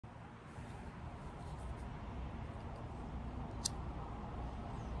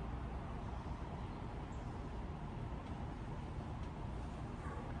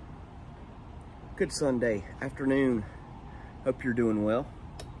Good Sunday afternoon. Hope you're doing well.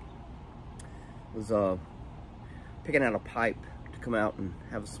 Was picking out a pipe to come out and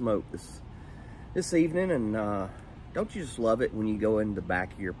have a smoke this evening, and don't you just love it when you go in the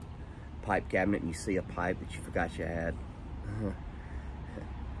back of your pipe cabinet and you see a pipe that you forgot you had?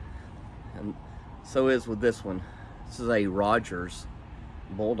 And so is with this one. This is a Rogers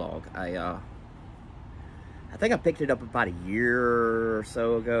bulldog. I think I picked it up about a year or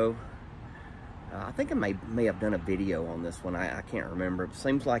so ago. I think I may have done a video on this one. I can't remember. It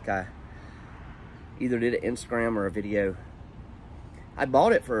seems like I either did an Instagram or a video. I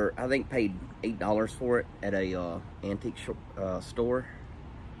bought it for, I think paid $8 for it at a antique store.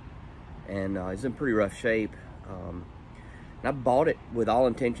 And it's in pretty rough shape. And I bought it with all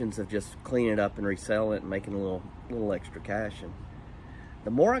intentions of just cleaning it up and reselling it and making a little extra cash. And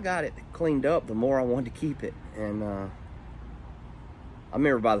the more I got it cleaned up, the more I wanted to keep it. And I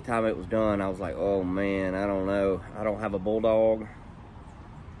remember by the time it was done, I was like, oh man, I don't know. I don't have a bulldog.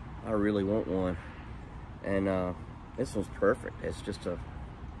 I really want one. And this one's perfect. It's just a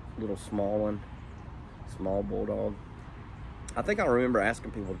little small one, small bulldog. I think I remember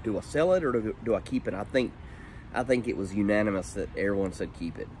asking people, do I sell it or do I keep it? I think it was unanimous that everyone said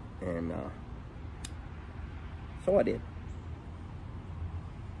keep it. And so I did.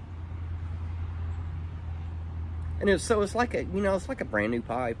 And it's like a, it's like a brand new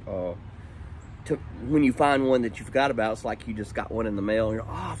pipe. When you find one that you forgot about, it's like you just got one in the mail and you're,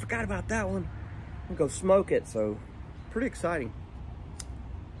 oh, I forgot about that one. I'm gonna go smoke it. So pretty exciting.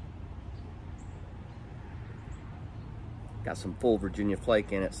 Got some full Virginia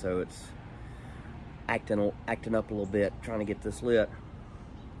flake in it, so it's acting up a little bit, trying to get this lit.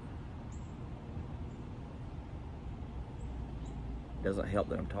 Doesn't help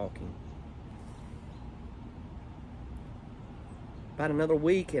that I'm talking. About another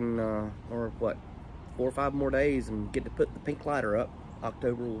week and or what, 4 or 5 more days and get to put the pink lighter up.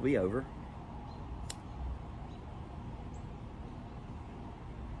 October will be over.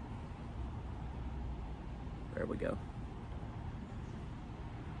 There we go.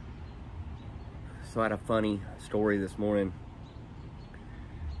 So I had a funny story this morning.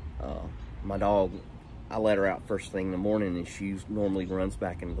 My dog, I let her out first thing in the morning, and she normally runs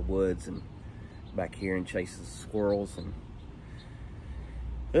back into the woods and back here and chases squirrels. And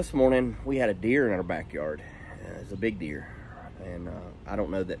this morning we had a deer in our backyard. It's a big deer, and I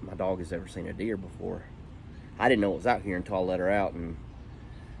don't know that my dog has ever seen a deer before. I didn't know it was out here until I let her out, and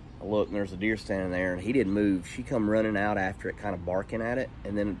I looked and there's a deer standing there, and he didn't move. She come running out after it, kind of barking at it,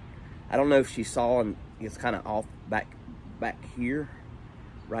 and then I don't know if she saw, and it's kind of off back here,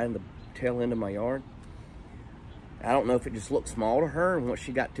 right in the tail end of my yard. I don't know if it just looked small to her, and once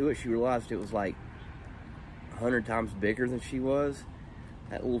she got to it, she realized it was like 100 times bigger than she was.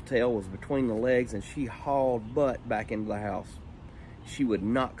 That little tail was between the legs, and she hauled butt back into the house. She would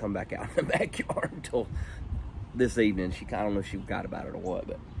not come back out in the backyard until this evening. I don't know if she forgot about it or what,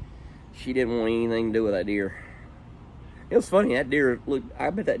 but she didn't want anything to do with that deer. It was funny, that deer, look,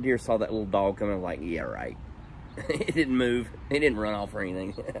 I bet that deer saw that little dog coming, like, yeah, right. It didn't move. It didn't run off or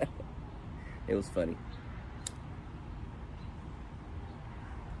anything. It was funny.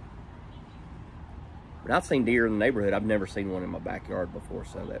 But I've seen deer in the neighborhood. I've never seen one in my backyard before,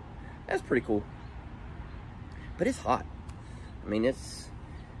 so that's pretty cool. But it's hot. I mean,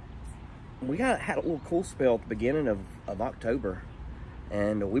 we had a little cool spell at the beginning of October,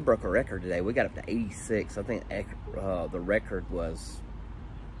 and we broke a record today. We got up to 86. I think the record was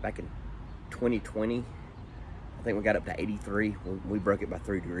back in 2020. I think we got up to 83. We broke it by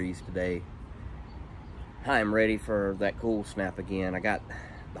 3 degrees today. I am ready for that cool snap again. I got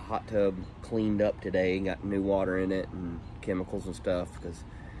the hot tub cleaned up today, got new water in it and chemicals and stuff, because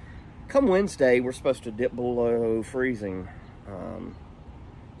come Wednesday we're supposed to dip below freezing.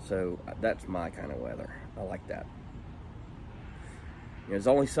 So that's my kind of weather. I like that. There's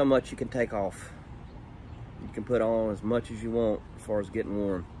only so much you can take off. You can put on as much as you want as far as getting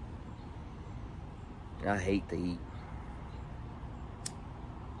warm. I hate the heat.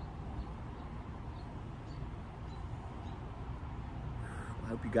 I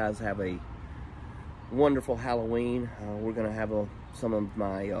hope you guys have a wonderful Halloween. We're gonna have some of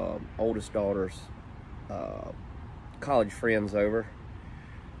my oldest daughter's college friends over.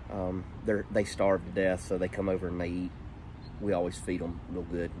 They starve to death, so they come over and they eat. We always feed them real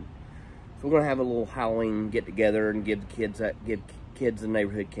good. So we're gonna have a little Halloween get together and give kids the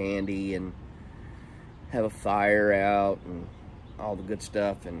neighborhood candy and have a fire out and all the good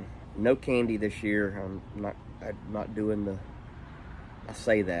stuff. And no candy this year. I'm not doing the. I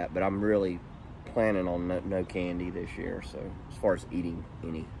say that, but I'm really planning on no candy this year. So as far as eating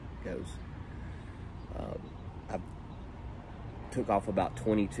any goes. I took off about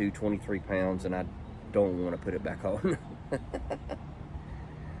 22, 23 pounds, and I don't want to put it back on.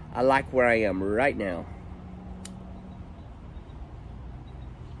 I like where I am right now.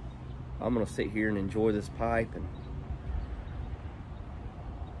 I'm gonna sit here and enjoy this pipe, and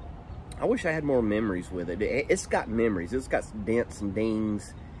I wish I had more memories with it. It's got memories. It's got some dents and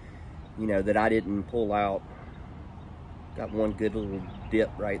dings, you know, that I didn't pull out. Got one good little dip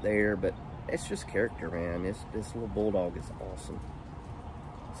right there, but it's just character, man. This little bulldog is awesome.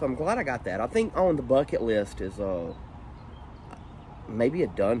 So I'm glad I got that. I think on the bucket list is maybe a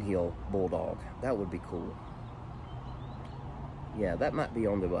Dunhill bulldog. That would be cool. Yeah, that might be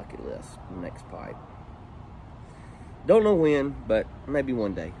on the bucket list, the next pipe. Don't know when, but maybe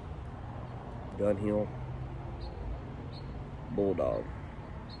one day. Dunhill bulldog.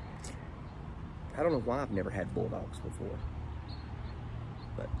 I don't know why I've never had bulldogs before,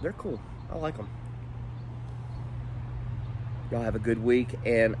 but they're cool. I like them. Y'all have a good week,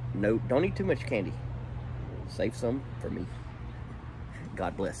 and no, don't eat too much candy. Save some for me.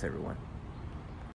 God bless everyone.